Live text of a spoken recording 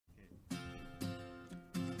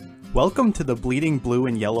Welcome to the Bleeding Blue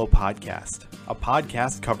and Yellow podcast, a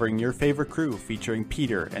podcast covering your favorite crew featuring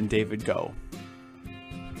Peter and David Go.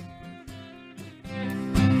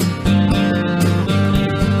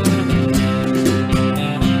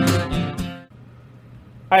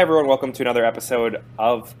 Hi everyone, welcome to another episode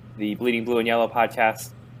of the Bleeding Blue and Yellow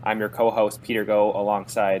podcast. I'm your co-host Peter Go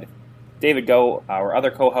alongside David Go, our other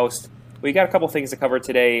co-host. We got a couple things to cover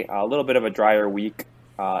today, a little bit of a drier week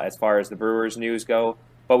as far as the Brewers news go.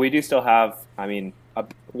 But we do still have,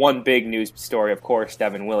 one big news story, of course,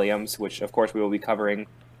 Devin Williams, which, of course, we will be covering.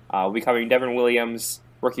 We'll be covering Devin Williams'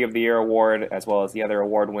 Rookie of the Year award, as well as the other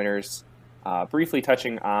award winners, briefly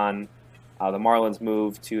touching on the Marlins'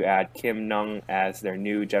 move to add Kim Nung as their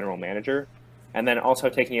new general manager, and then also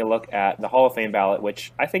taking a look at the Hall of Fame ballot,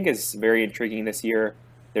 which I think is very intriguing this year.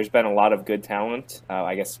 There's been a lot of good talent.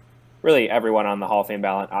 I guess really everyone on the Hall of Fame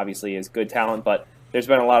ballot obviously is good talent, but there's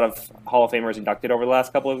been a lot of Hall of Famers inducted over the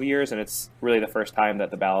last couple of years, and it's really the first time that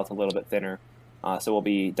the ballot's a little bit thinner. So we'll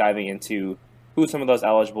be diving into who some of those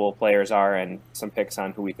eligible players are and some picks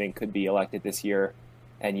on who we think could be elected this year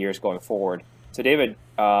and years going forward. So David,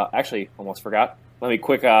 actually almost forgot. Let me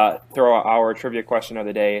quick throw out our trivia question of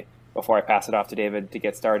the day before I pass it off to David to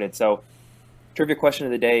get started. So trivia question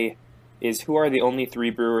of the day is, who are the only three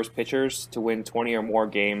Brewers pitchers to win 20 or more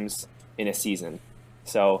games in a season?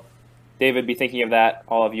 So David, be thinking of that.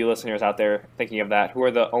 All of you listeners out there thinking of that. Who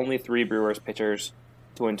are the only three Brewers pitchers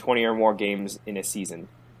to win 20 or more games in a season?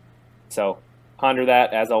 So ponder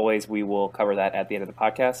that. As always, we will cover that at the end of the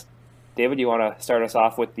podcast. David, you want to start us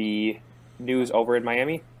off with the news over in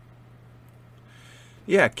Miami?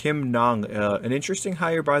 Yeah, Kim Nung, an interesting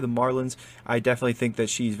hire by the Marlins. I definitely think that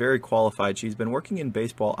she's very qualified. She's been working in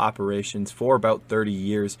baseball operations for about 30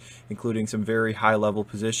 years, including some very high-level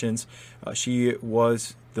positions. She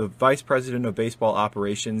was the vice president of baseball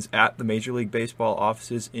operations at the Major League Baseball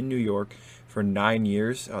offices in New York for 9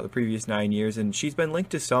 years, the previous 9 years, and she's been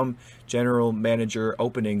linked to some general manager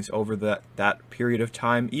openings over that period of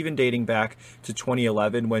time, even dating back to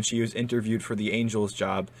 2011 when she was interviewed for the Angels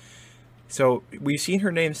job. So we've seen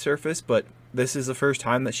her name surface, but this is the first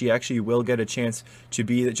time that she actually will get a chance to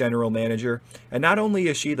be the general manager. And not only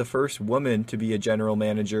is she the first woman to be a general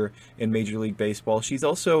manager in Major League Baseball, she's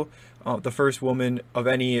also the first woman of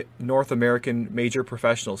any North American major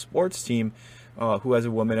professional sports team who has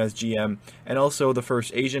a woman as GM, and also the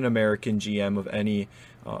first Asian American GM of any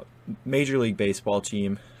Major League Baseball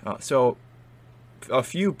team. So a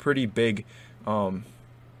few pretty big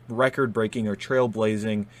record-breaking or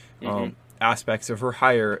trailblazing aspects of her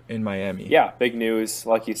hire in Miami. Yeah, big news.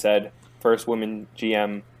 Like you said, first women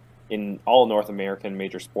GM in all North American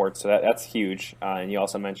major sports, so that's huge. And you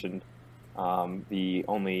also mentioned the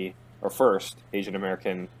only or first Asian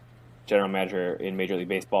American general manager in Major League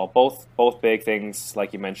Baseball. Both big things,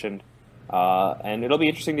 like you mentioned. And it'll be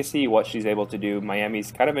interesting to see what she's able to do.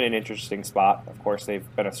 Miami's kind of in an interesting spot. Of course,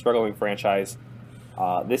 they've been a struggling franchise.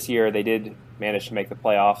 This year, they did manage to make the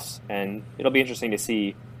playoffs, and it'll be interesting to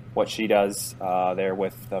see what she does there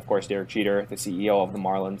with, of course, Derek Jeter, the CEO of the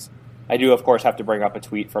Marlins. I do, of course, have to bring up a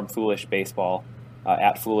tweet from Foolish Baseball,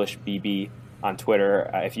 at FoolishBB on Twitter.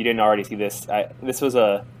 If you didn't already see this, this was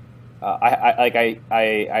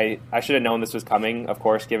I should have known this was coming, of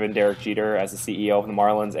course, given Derek Jeter as the CEO of the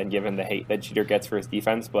Marlins and given the hate that Jeter gets for his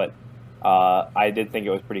defense, but I did think it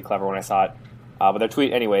was pretty clever when I saw it. But their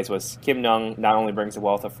tweet, anyways, was Kim Nung not only brings a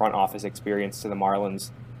wealth of front office experience to the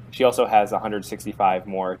Marlins, she also has 165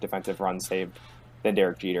 more defensive runs saved than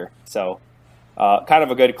Derek Jeter. So kind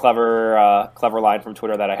of a good, clever line from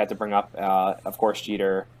Twitter that I had to bring up. Of course,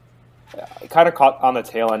 Jeter kind of caught on the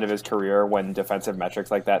tail end of his career when defensive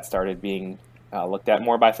metrics like that started being looked at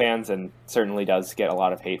more by fans, and certainly does get a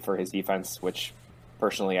lot of hate for his defense, which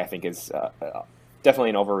personally I think is definitely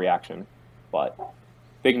an overreaction. But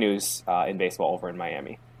big news in baseball over in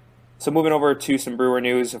Miami. So moving over to some Brewer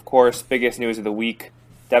news, of course, biggest news of the week,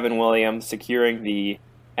 Devin Williams securing the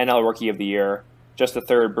NL Rookie of the Year, just the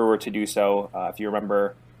third Brewer to do so. If you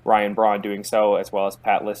remember Ryan Braun doing so, as well as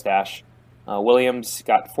Pat Listash. Williams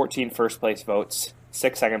got 14 first-place votes,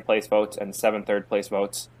 6 second-place votes, and 7 third-place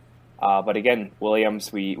votes. But again,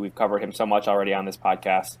 Williams, we've covered him so much already on this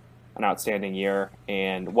podcast. An outstanding year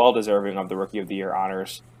and well-deserving of the Rookie of the Year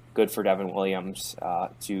honors. Good for Devin Williams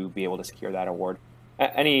to be able to secure that award.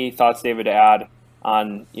 Any thoughts, David, to add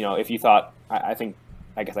on, if you thought, I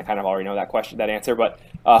guess I kind of already know that answer, but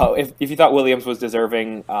if you thought Williams was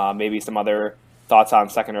deserving, maybe some other thoughts on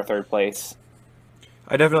second or third place?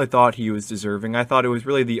 I definitely thought he was deserving. I thought it was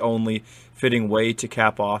really the only fitting way to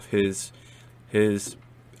cap off his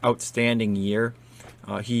outstanding year.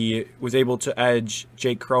 He was able to edge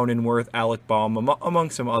Jake Cronenworth, Alec Baum, among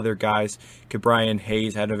some other guys. Brian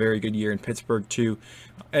Hayes had a very good year in Pittsburgh too.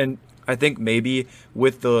 And I think maybe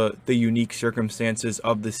with the unique circumstances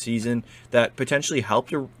of the season that potentially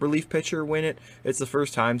helped a relief pitcher win it. It's the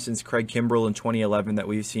first time since Craig Kimbrell in 2011 that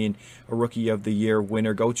we've seen a Rookie of the Year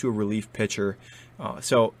winner go to a relief pitcher.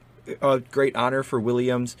 So a great honor for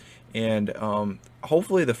Williams, and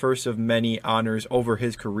hopefully the first of many honors over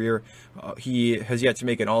his career. He has yet to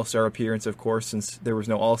make an All-Star appearance, of course, since there was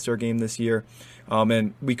no All-Star game this year.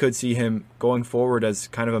 And we could see him going forward as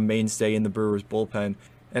kind of a mainstay in the Brewers bullpen.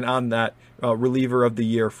 And on that reliever of the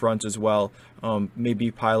year front as well,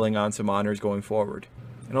 maybe piling on some honors going forward.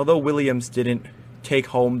 And although Williams didn't take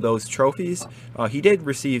home those trophies, he did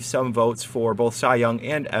receive some votes for both Cy Young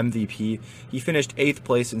and MVP. He finished 8th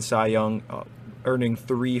place in Cy Young, earning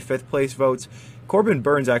 3 5th-place votes. Corbin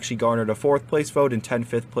Burns actually garnered a 4th-place vote and 10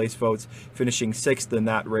 5th-place votes, finishing 6th in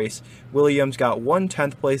that race. Williams got 1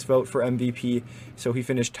 10th-place vote for MVP, so he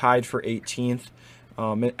finished tied for 18th.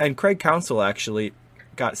 And Craig Counsell actually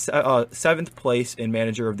got 7th place in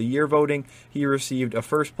Manager of the Year voting. He received a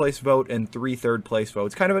 1st-place vote and 3 3rd-place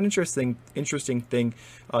votes. Kind of an interesting thing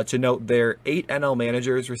to note there. 8 NL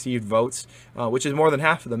managers received votes, which is more than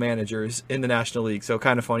half of the managers in the National League. So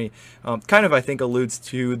kind of funny. Kind of, I think, alludes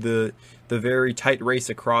to the very tight race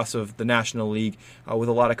across of the National League with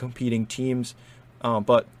a lot of competing teams.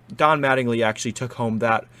 But Don Mattingly actually took home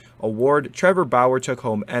that award. Trevor Bauer took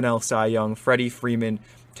home NL Cy Young. Freddie Freeman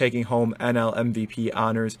taking home NL MVP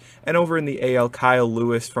honors. And over in the AL, Kyle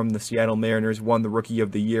Lewis from the Seattle Mariners won the Rookie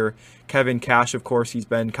of the Year. Kevin Cash, of course, he's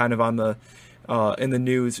been kind of on the in the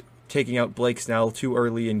news, taking out Blake Snell too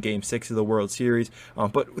early in Game 6 of the World Series.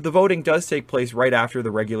 But the voting does take place right after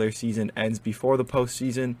the regular season ends, before the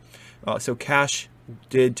postseason. So Cash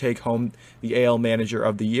did take home the AL Manager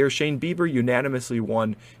of the Year. Shane Bieber unanimously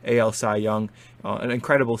won AL Cy Young. An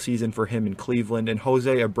incredible season for him in Cleveland. And Jose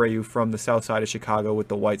Abreu from the south side of Chicago with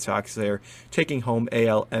the White Sox there, taking home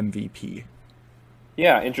AL MVP.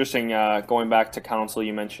 Yeah, interesting. Going back to Counsell,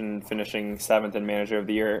 you mentioned finishing 7th in Manager of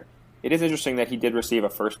the Year. It is interesting that he did receive a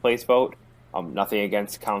 1st-place vote. Nothing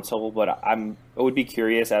against Counsell, but I would be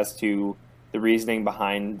curious as to the reasoning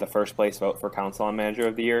behind the 1st-place vote for Counsell on Manager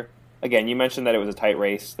of the Year. Again, you mentioned that it was a tight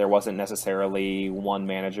race. There wasn't necessarily one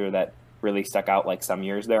manager that really stuck out like some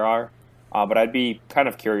years there are. But I'd be kind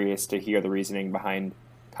of curious to hear the reasoning behind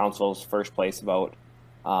Counsell's 1st-place vote.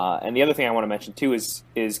 And the other thing I want to mention, too,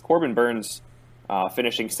 is Corbin Burns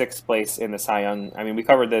finishing 6th place in the Cy Young. I mean, we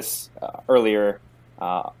covered this earlier,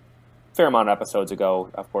 fair amount of episodes ago,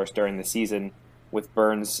 of course, during the season, with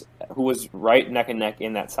Burns, who was right neck and neck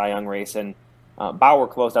in that Cy Young race. And Bauer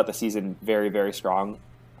closed out the season very, very strong.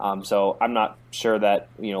 So I'm not sure that,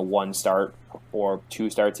 one start or 2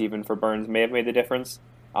 starts even for Burns may have made the difference.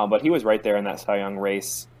 But he was right there in that Cy Young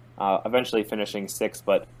race, eventually finishing 6th,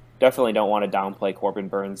 but definitely don't want to downplay Corbin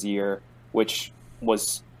Burns' year, which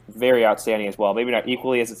was very outstanding as well. Maybe not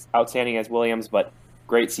equally as outstanding as Williams, but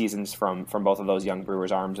great seasons from both of those young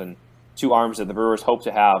Brewers arms, and 2 arms that the Brewers hope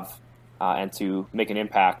to have and to make an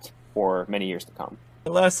impact for many years to come.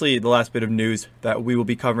 And lastly, the last bit of news that we will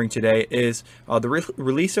be covering today is the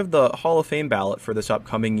release of the Hall of Fame ballot for this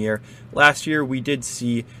upcoming year. Last year, we did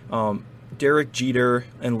see Derek Jeter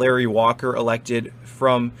and Larry Walker elected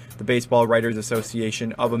from the Baseball Writers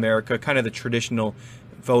Association of America, kind of the traditional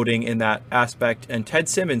voting in that aspect. And Ted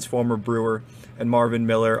Simmons, former Brewer, and Marvin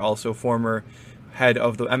Miller, also former head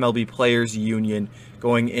of the MLB Players Union,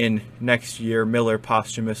 going in next year. Miller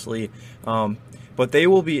posthumously. But they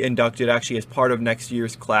will be inducted actually as part of next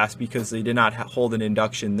year's class because they did not hold an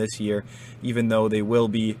induction this year, even though they will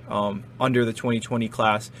be under the 2020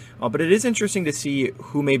 class. But it is interesting to see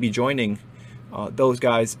who may be joining those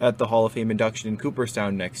guys at the Hall of Fame induction in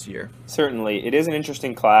Cooperstown next year. Certainly. It is an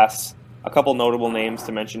interesting class. A couple notable names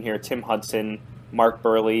to mention here: Tim Hudson, Mark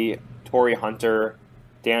Burley, Torrey Hunter,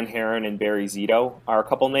 Dan Haren, and Barry Zito are a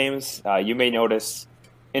couple names. You may notice,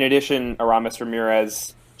 in addition, Aramis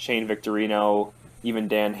Ramirez, Shane Victorino, even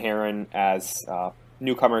Dan Haren as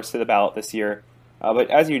newcomers to the ballot this year.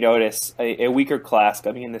 But as you notice, a weaker class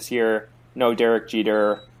coming in this year. No Derek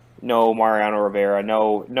Jeter, no Mariano Rivera,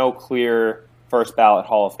 no clear first ballot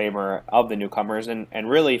Hall of Famer of the newcomers. And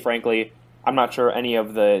really, frankly, I'm not sure any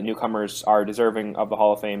of the newcomers are deserving of the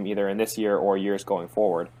Hall of Fame either in this year or years going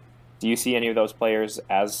forward. Do you see any of those players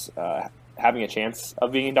as having a chance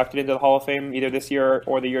of being inducted into the Hall of Fame either this year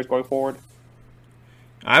or the years going forward?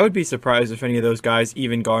 I would be surprised if any of those guys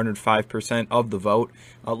even garnered 5% of the vote.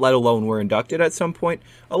 let alone were inducted at some point.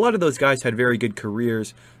 A lot of those guys had very good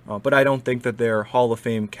careers, but I don't think that they're Hall of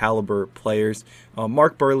Fame caliber players.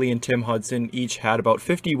 Mark Burley and Tim Hudson each had about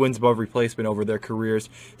 50 wins above replacement over their careers.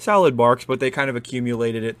 Solid marks, but they kind of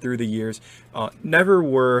accumulated it through the years. Never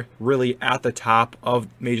were really at the top of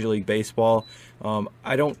Major League Baseball.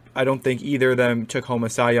 I don't think either of them took home a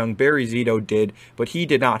Cy Young. Barry Zito did, but he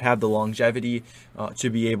did not have the longevity to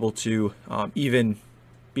be able to even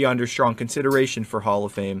be under strong consideration for Hall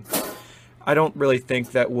of Fame. I don't really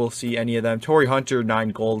think that we'll see any of them. Torrey Hunter, 9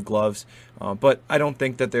 Gold Gloves, but I don't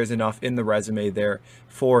think that there's enough in the resume there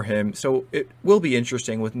for him. So it will be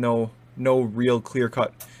interesting with no real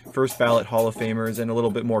clear-cut first ballot Hall of Famers and a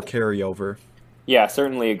little bit more carryover. Yeah,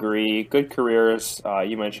 certainly agree. Good careers.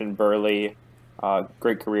 You mentioned Burley,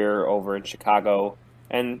 great career over in Chicago.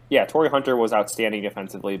 And yeah, Torrey Hunter was outstanding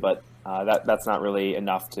defensively, but that's not really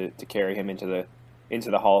enough to carry him into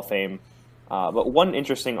the Hall of Fame. But one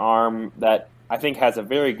interesting arm that I think has a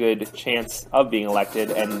very good chance of being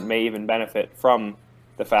elected and may even benefit from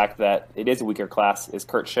the fact that it is a weaker class is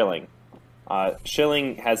Curt Schilling.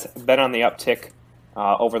 Schilling has been on the uptick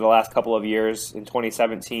over the last couple of years. In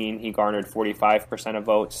 2017, he garnered 45% of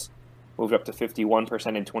votes, moved up to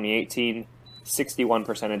 51% in 2018, 61%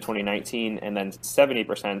 in 2019, and then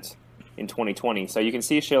 70% in 2020. So you can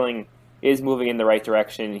see Schilling is moving in the right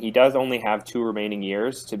direction. He does only have 2 remaining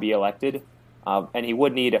years to be elected, and he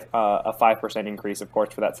would need a 5% increase, of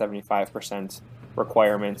course, for that 75%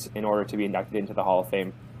 requirement in order to be inducted into the Hall of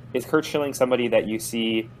Fame. Is Curt Schilling somebody that you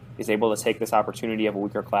see is able to take this opportunity of a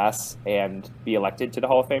weaker class and be elected to the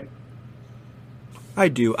Hall of Fame? I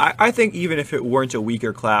do. I think even if it weren't a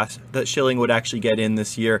weaker class, that Schilling would actually get in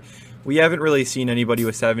this year. We haven't really seen anybody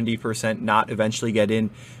with 70% not eventually get in.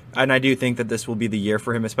 And I do think that this will be the year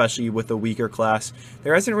for him, especially with the weaker class.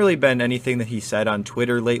 There hasn't really been anything that he said on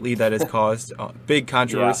Twitter lately that has caused big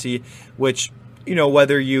controversy, which,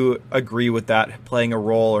 whether you agree with that playing a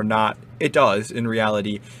role or not, it does in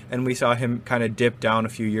reality. And we saw him kind of dip down a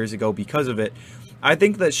few years ago because of it. I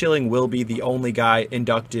think that Schilling will be the only guy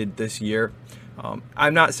inducted this year.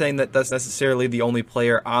 I'm not saying that that's necessarily the only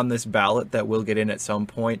player on this ballot that will get in at some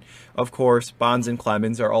point. Of course, Bonds and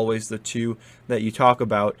Clemens are always the two that you talk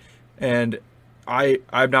about, and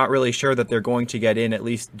I'm not really sure that they're going to get in, at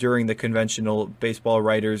least during the conventional baseball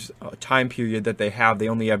writers' time period that they have. They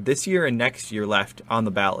only have this year and next year left on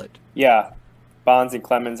the ballot. Yeah, Bonds and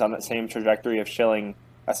Clemens on that same trajectory of Schilling.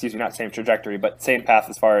 Not same trajectory, but same path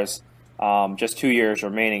as far as just 2 years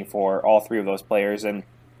remaining for all 3 of those players. And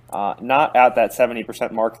not at that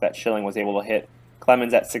 70% mark that Schilling was able to hit.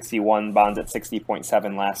 Clemens at 61, Bonds at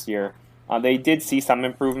 60.7 last year. They did see some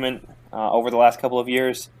improvement over the last couple of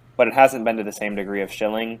years, but it hasn't been to the same degree of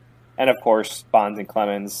Schilling. And of course, Bonds and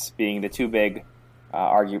Clemens being the 2 big,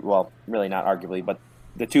 really not arguably, but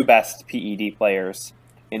the 2 best PED players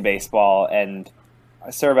in baseball, and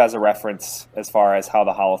serve as a reference as far as how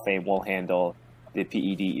the Hall of Fame will handle the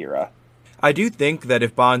PED era. I do think that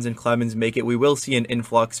if Bonds and Clemens make it, we will see an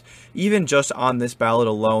influx, even just on this ballot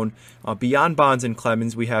alone. Beyond Bonds and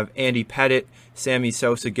Clemens, we have Andy Pettitte, Sammy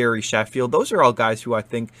Sosa, Gary Sheffield. Those are all guys who I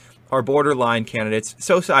think are borderline candidates.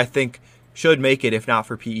 Sosa, I think, should make it if not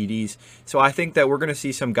for PEDs. So I think that we're going to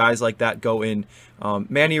see some guys like that go in.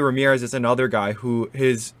 Manny Ramirez is another guy who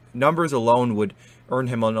his numbers alone would earn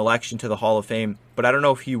him an election to the Hall of Fame, but I don't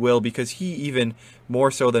know if he will, because he, even more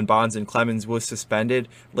so than Bonds and Clemens, was suspended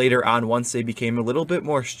later on once they became a little bit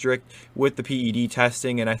more strict with the PED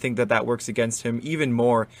testing, and I think that works against him even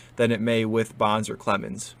more than it may with Bonds or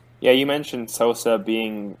Clemens. Yeah, you mentioned Sosa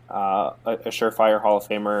being a surefire Hall of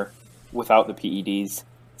Famer without the PEDs.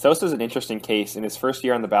 Sosa's an interesting case. In his first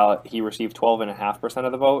year on the ballot, he received 12.5%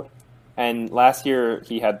 of the vote, and last year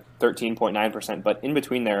he had 13.9%, but in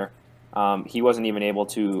between there, he wasn't even able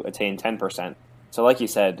to attain 10%. So like you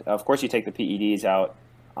said, of course you take the PEDs out,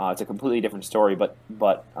 it's a completely different story, but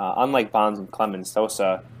unlike Bonds and Clemens,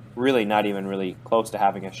 Sosa really not even really close to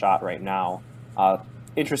having a shot right now.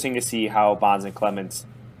 Interesting to see how Bonds and Clemens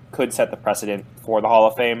could set the precedent for the Hall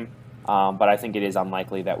of Fame, but I think it is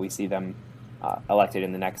unlikely that we see them elected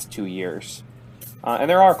in the next 2 years. And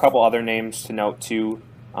there are a couple other names to note too.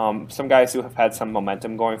 Some guys who have had some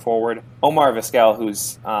momentum going forward. Omar Vizquel,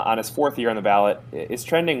 who's on his 4th year on the ballot, is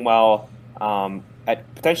trending well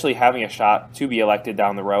at potentially having a shot to be elected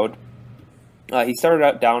down the road. He started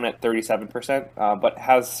out down at 37%, but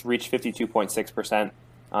has reached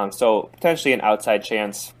 52.6%. So potentially an outside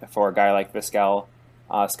chance for a guy like Vizquel.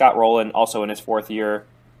 Scott Rowland, also in his 4th year,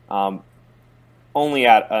 only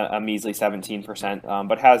at a measly 17%,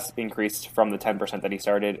 but has increased from the 10% that he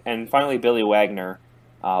started. And finally, Billy Wagner,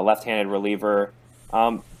 left-handed reliever.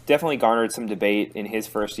 definitely garnered some debate in his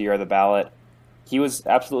first year of the ballot. He was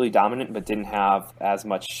absolutely dominant, but didn't have as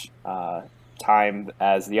much time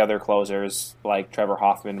as the other closers like Trevor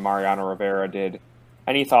Hoffman, Mariano Rivera did.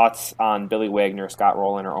 Any thoughts on Billy Wagner, Scott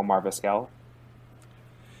Rolen, or Omar Vizquel?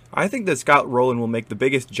 I think that Scott Rolen will make the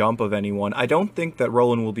biggest jump of anyone. I don't think that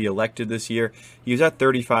Rolen will be elected this year. He was at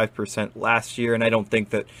 35% last year, and I don't think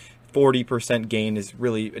that 40% gain is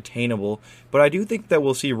really attainable. But I do think that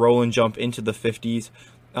we'll see Rolen jump into the 50s.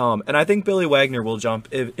 And I think Billy Wagner will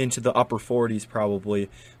jump into the upper 40s probably.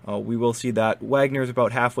 We will see that. Wagner's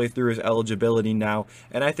about halfway through his eligibility now,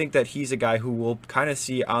 and I think that he's a guy who will kind of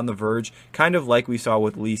see on the verge, kind of like we saw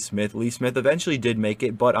with Lee Smith. Lee Smith eventually did make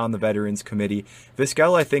it, but on the Veterans Committee.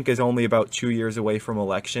 Vizquel, I think, is only about 2 years away from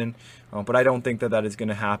election, but I don't think that that is going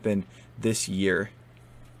to happen this year.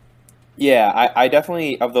 Yeah, I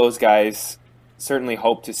definitely, of those guys, certainly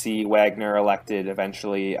hope to see Wagner elected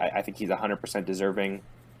eventually. I think he's 100% deserving.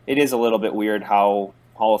 It is a little bit weird how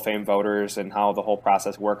Hall of Fame voters and how the whole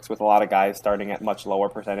process works with a lot of guys starting at much lower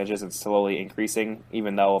percentages and slowly increasing,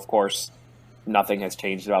 even though, of course, nothing has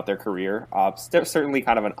changed about their career. Certainly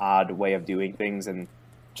kind of an odd way of doing things and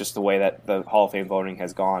just the way that the Hall of Fame voting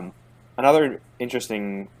has gone. Another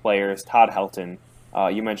interesting player is Todd Helton.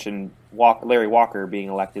 You mentioned Larry Walker being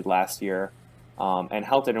elected last year, and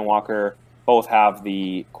Helton and Walker both have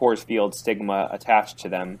the Coors Field stigma attached to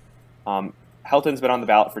them. Helton's been on the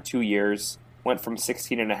ballot for 2 years, went from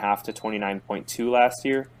 16.5 to 29.2 last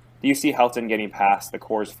year. Do you see Helton getting past the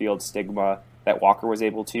Coors Field stigma that Walker was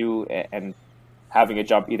able to and having a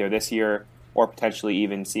jump either this year or potentially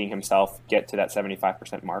even seeing himself get to that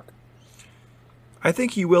 75% mark? I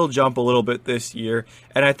think he will jump a little bit this year,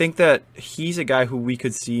 and I think that he's a guy who we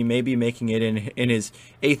could see maybe making it in his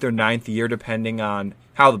 8th or 9th year, depending on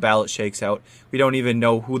how the ballot shakes out. We don't even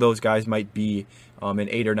know who those guys might be in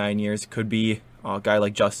 8 or 9 years. It could be a guy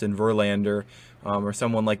like Justin Verlander or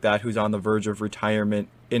someone like that who's on the verge of retirement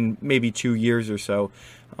in maybe 2 years or so.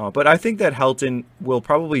 But I think that Helton will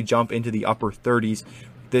probably jump into the upper 30s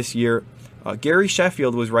this year. Gary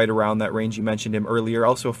Sheffield was right around that range. You mentioned him earlier,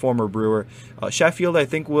 also a former Brewer. Sheffield, I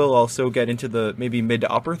think, will also get into the maybe mid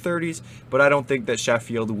to upper 30s, but I don't think that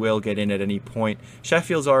Sheffield will get in at any point.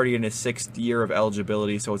 Sheffield's already in his 6th year of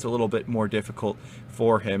eligibility, so it's a little bit more difficult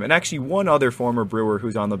for him. And actually, one other former Brewer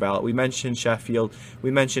who's on the ballot. We mentioned Sheffield. We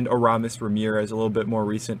mentioned Aramis Ramirez, a little bit more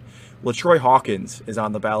recent. LaTroy Hawkins is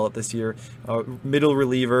on the ballot this year. Middle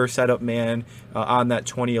reliever, setup man on that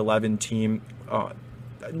 2011 team.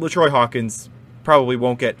 LaTroy Hawkins probably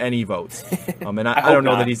won't get any votes, and I don't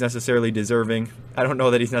know that he's necessarily deserving. I don't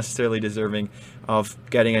know that he's necessarily deserving of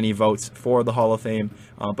getting any votes for the Hall of Fame.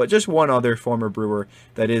 But just one other former Brewer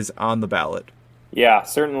that is on the ballot. Yeah,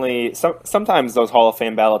 certainly. Sometimes those Hall of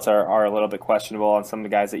Fame ballots are a little bit questionable on some of the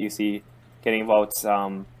guys that you see getting votes.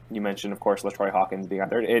 You mentioned, of course, LaTroy Hawkins being on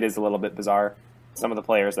there. It is a little bit bizarre, some of the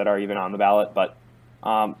players that are even on the ballot, but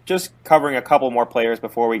just covering a couple more players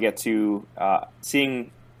before we get to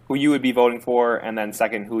seeing who you would be voting for, and then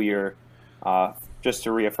second, who you're, just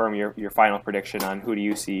to reaffirm your final prediction on who do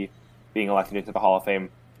you see being elected into the Hall of Fame.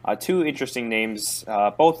 Two interesting names,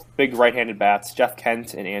 both big right-handed bats, Jeff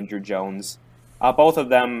Kent and Andruw Jones. Both of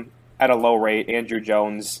them at a low rate. Andruw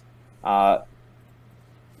Jones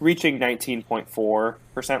reaching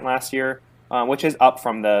 19.4% last year, which is up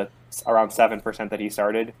from the around 7% that he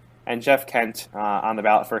started. And Jeff Kent on the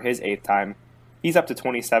ballot for his 8th time, he's up to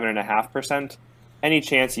 27.5%. Any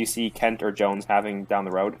chance you see Kent or Jones having down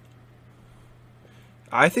the road?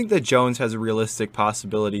 I think that Jones has a realistic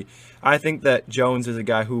possibility. I think that Jones is a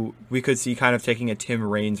guy who we could see kind of taking a Tim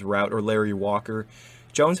Raines route or Larry Walker.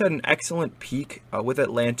 Jones had an excellent peak with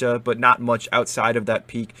Atlanta, but not much outside of that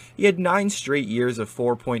peak. He had 9 straight years of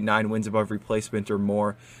 4.9 wins above replacement or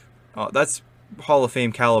more. That's Hall of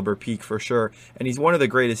Fame caliber peak for sure, and he's one of the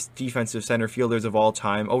greatest defensive center fielders of all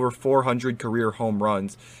time, over 400 career home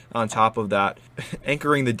runs on top of that,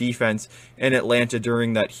 anchoring the defense in Atlanta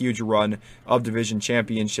during that huge run of division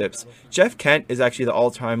championships. Jeff Kent is actually the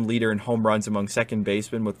all-time leader in home runs among second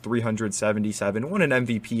basemen with 377, won an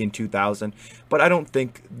MVP in 2000, but I don't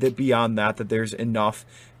think that beyond that there's enough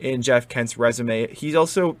in Jeff Kent's resume. He's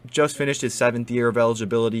also just finished his 7th year of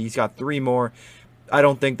eligibility. He's got 3 more. I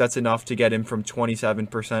don't think that's enough to get him from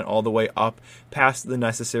 27% all the way up past the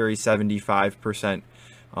necessary 75%.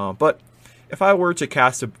 But if I were to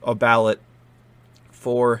cast a ballot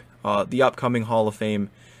for the upcoming Hall of Fame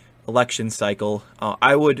election cycle,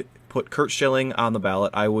 I would put Curt Schilling on the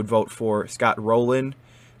ballot. I would vote for Scott Rolen,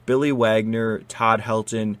 Billy Wagner, Todd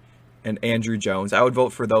Helton, and Andruw Jones. I would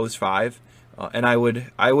vote for those 5, and I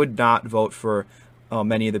would not vote for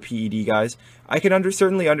many of the PED guys. I can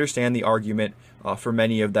certainly understand the argument for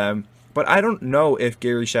many of them, but I don't know if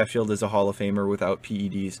Gary Sheffield is a Hall of Famer without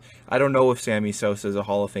PEDs. I don't know if Sammy Sosa is a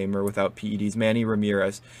Hall of Famer without PEDs. Manny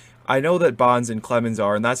Ramirez. I know that Bonds and Clemens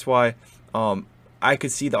are, and that's why I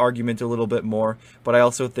could see the argument a little bit more, but I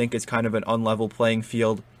also think it's kind of an unlevel playing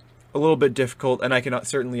field, a little bit difficult, and I can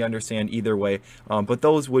certainly understand either way. But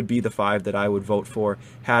those would be the 5 that I would vote for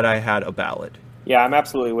had I had a ballot. Yeah, I'm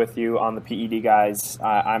absolutely with you on the PED guys.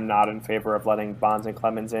 I'm not in favor of letting Bonds and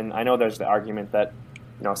Clemens in. I know there's the argument that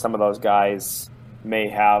some of those guys may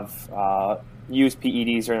have used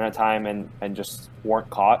PEDs during that time and just weren't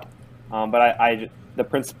caught. But the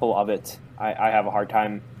principle of it, I have a hard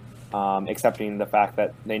time accepting the fact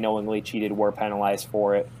that they knowingly cheated, were penalized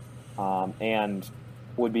for it, and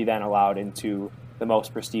would be then allowed into the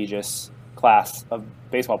most prestigious class of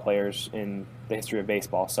baseball players in the history of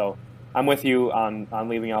baseball. So I'm with you on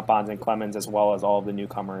leaving out Bonds and Clemens as well as all of the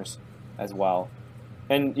newcomers as well.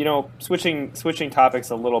 And, switching topics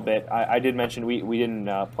a little bit, I did mention we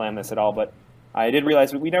didn't plan this at all, but I did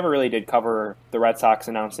realize we never really did cover the Red Sox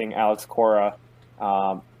announcing Alex Cora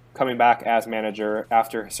coming back as manager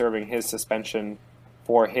after serving his suspension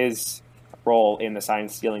for his role in the sign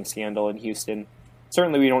stealing scandal in Houston.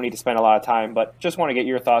 Certainly we don't need to spend a lot of time, but just want to get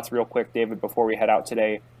your thoughts real quick, David, before we head out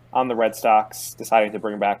today on the Red Sox deciding to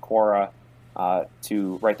bring back Cora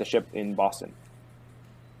to right the ship in Boston.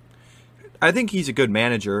 I think he's a good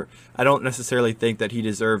manager. I don't necessarily think that he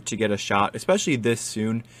deserved to get a shot, especially this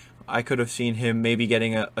soon. I could have seen him maybe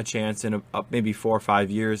getting a chance in maybe 4 or 5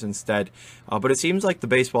 years instead. But it seems like the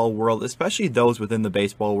baseball world, especially those within the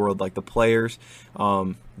baseball world, like the players,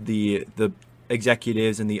 the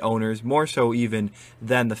executives and the owners, more so even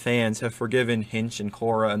than the fans, have forgiven Hinch and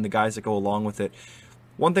Cora and the guys that go along with it.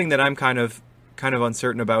 One thing that I'm kind of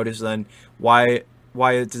uncertain about is then why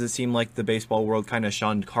does it seem like the baseball world kind of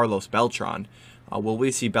shunned Carlos Beltran? Will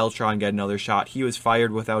we see Beltran get another shot? He was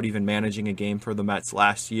fired without even managing a game for the Mets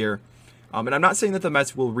last year. And I'm not saying that the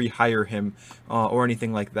Mets will rehire him or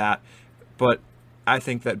anything like that, but I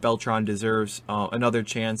think that Beltran deserves another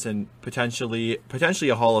chance and potentially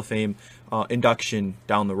a Hall of Fame induction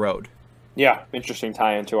down the road. Yeah, interesting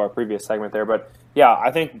tie into our previous segment there. But yeah,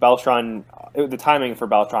 I think Beltran, the timing for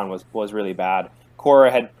Beltran was really bad.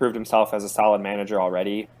 Cora had proved himself as a solid manager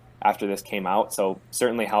already after this came out, so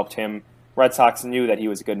certainly helped him. Red Sox knew that he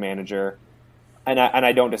was a good manager, and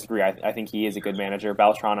I don't disagree. I think he is a good manager.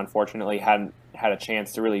 Beltran, unfortunately, hadn't had a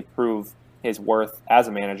chance to really prove his worth as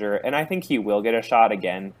a manager, and I think he will get a shot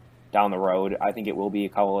again down the road. I think it will be a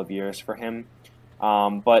couple of years for him.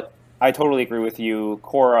 But I totally agree with you.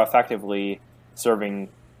 Cora effectively serving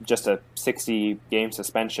just a 60-game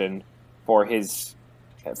suspension for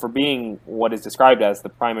being what is described as the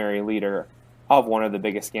primary leader of one of the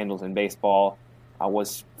biggest scandals in baseball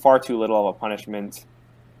was far too little of a punishment,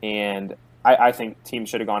 and I think teams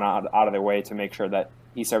should have gone out of their way to make sure that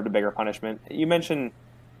he served a bigger punishment. You mentioned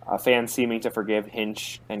fans seeming to forgive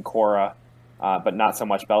Hinch and Cora, but not so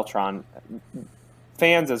much Beltran.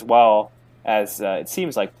 Fans as well as it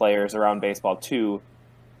seems like players around baseball too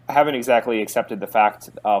haven't exactly accepted the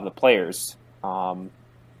fact of the players.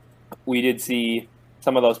 We did see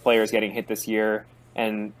some of those players getting hit this year,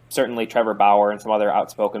 and certainly Trevor Bauer and some other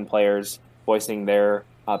outspoken players voicing their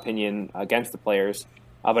opinion against the players.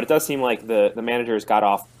 But it does seem like the managers got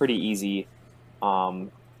off pretty easy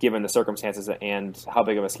given the circumstances and how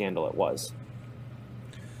big of a scandal it was.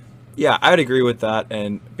 Yeah, I would agree with that.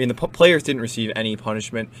 And the players didn't receive any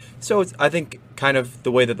punishment. So I think kind of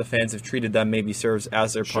the way that the fans have treated them maybe serves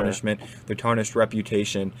as their punishment, their tarnished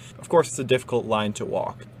reputation. Of course, it's a difficult line to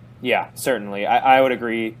walk. Yeah, certainly. I would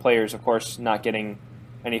agree. Players, of course, not getting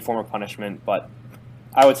any form of punishment, but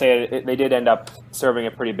I would say they did end up serving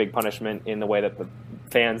a pretty big punishment in the way that the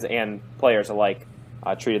fans and players alike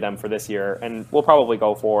treated them for this year, and will probably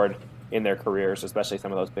go forward in their careers, especially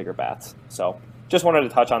some of those bigger bats. So just wanted to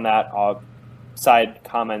touch on that side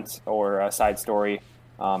comment or side story.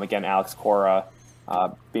 Again, Alex Cora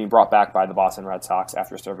being brought back by the Boston Red Sox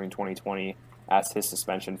after serving 2020 as his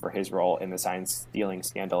suspension for his role in the sign stealing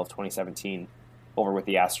scandal of 2017 over with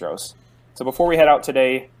the Astros. So before we head out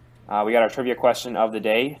today, we got our trivia question of the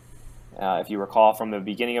day. If you recall from the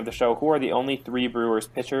beginning of the show, who are the only 3 Brewers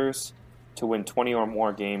pitchers to win 20 or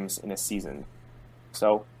more games in a season?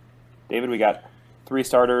 So, David, we got 3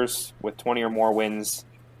 starters with 20 or more wins.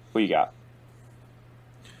 Who you got?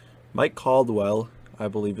 Mike Caldwell, I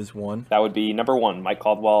believe, is one. That would be number 1, Mike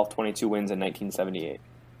Caldwell, 22 wins in 1978.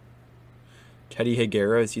 Teddy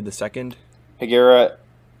Higuera, is he the second? Higuera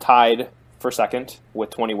tied for second with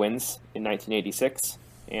 20 wins in 1986.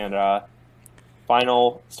 And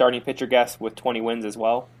final starting pitcher guess with 20 wins as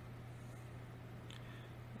well?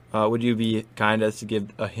 Would you be kind as to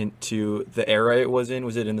give a hint to the era it was in?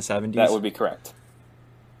 Was it in the 70s? That would be correct.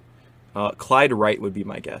 Clyde Wright would be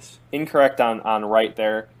my guess. Incorrect on Wright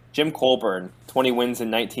there. Jim Colburn, 20 wins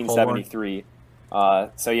in 1973.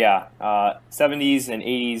 70s and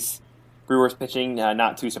 80s Brewers pitching,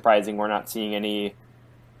 not too surprising. We're not seeing any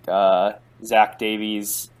Zach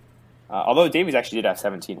Davies, although Davies actually did have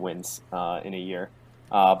 17 wins in a year,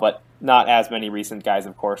 but not as many recent guys,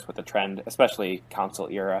 of course, with the trend, especially Council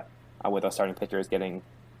era, with those starting pitchers getting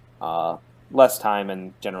less time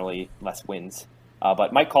and generally less wins.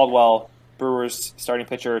 But Mike Caldwell, Brewers starting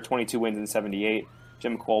pitcher, 22 wins in 78.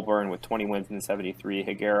 Jim Colburn with 20 wins in 73.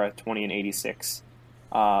 Higuera, 20 in 86.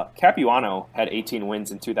 Capuano had 18 wins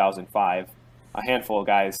in 2005. A handful of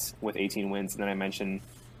guys with 18 wins. And then I mentioned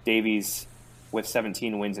Davies with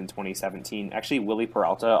 17 wins in 2017. Actually, Willie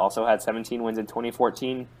Peralta also had 17 wins in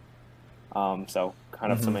 2014. So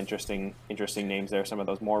kind of some interesting names there. Some of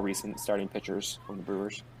those more recent starting pitchers from the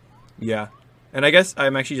Brewers. Yeah. And I guess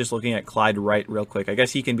I'm actually just looking at Clyde Wright real quick. I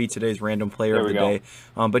guess he can be today's random player of the day.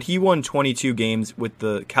 But he won 22 games with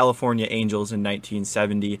the California Angels in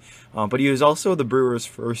 1970. But he was also the Brewers'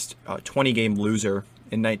 first 20-game loser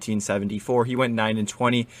in 1974. He went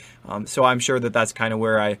 9-20. So I'm sure that's kind of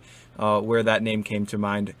where that name came to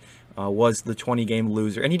mind. Was the 20-game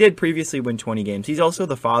loser. And he did previously win 20 games. He's also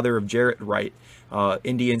the father of Jarrett Wright,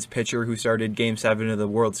 Indians pitcher who started Game 7 of the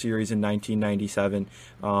World Series in 1997.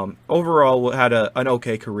 Overall, had an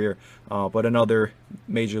okay career, but another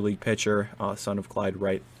Major League pitcher, son of Clyde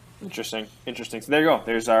Wright. Interesting. So there you go.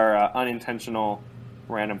 There's our unintentional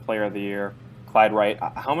random player of the year, Clyde Wright.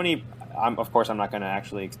 How many... of course, I'm not going to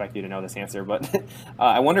actually expect you to know this answer, but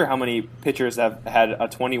I wonder how many pitchers have had a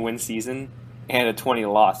 20-win season and a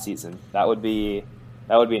 20-loss season. That would be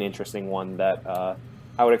an interesting one that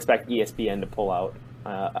I would expect ESPN to pull out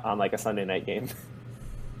on like a Sunday night game.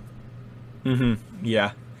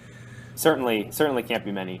 Yeah. Certainly can't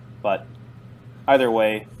be many, but either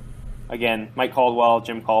way, again, Mike Caldwell,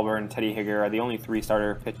 Jim Colburn, Teddy Higuera are the only three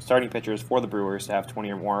starting pitchers for the Brewers to have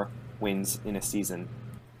 20 or more wins in a season.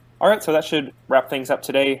 All right, so that should wrap things up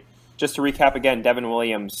today. Just to recap again, Devin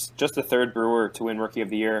Williams, just the third Brewer to win Rookie of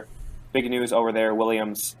the Year. Big news over there.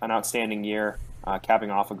 Williams, an outstanding year,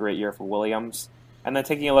 capping off a great year for Williams. And then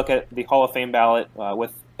taking a look at the Hall of Fame ballot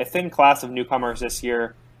with a thin class of newcomers this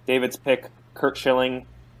year. David's pick, Curt Schilling,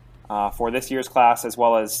 for this year's class, as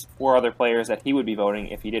well as 4 other players that he would be voting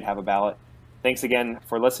if he did have a ballot. Thanks again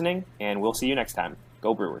for listening, and we'll see you next time.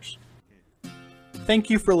 Go Brewers. Thank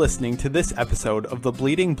you for listening to this episode of the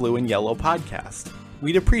Bleeding Blue and Yellow podcast.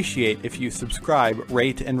 We'd appreciate if you subscribe,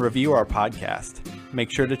 rate, and review our podcast.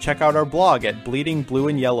 Make sure to check out our blog at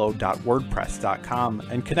bleedingblueandyellow.wordpress.com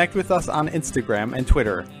and connect with us on Instagram and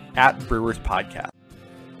Twitter @BrewersPodcast.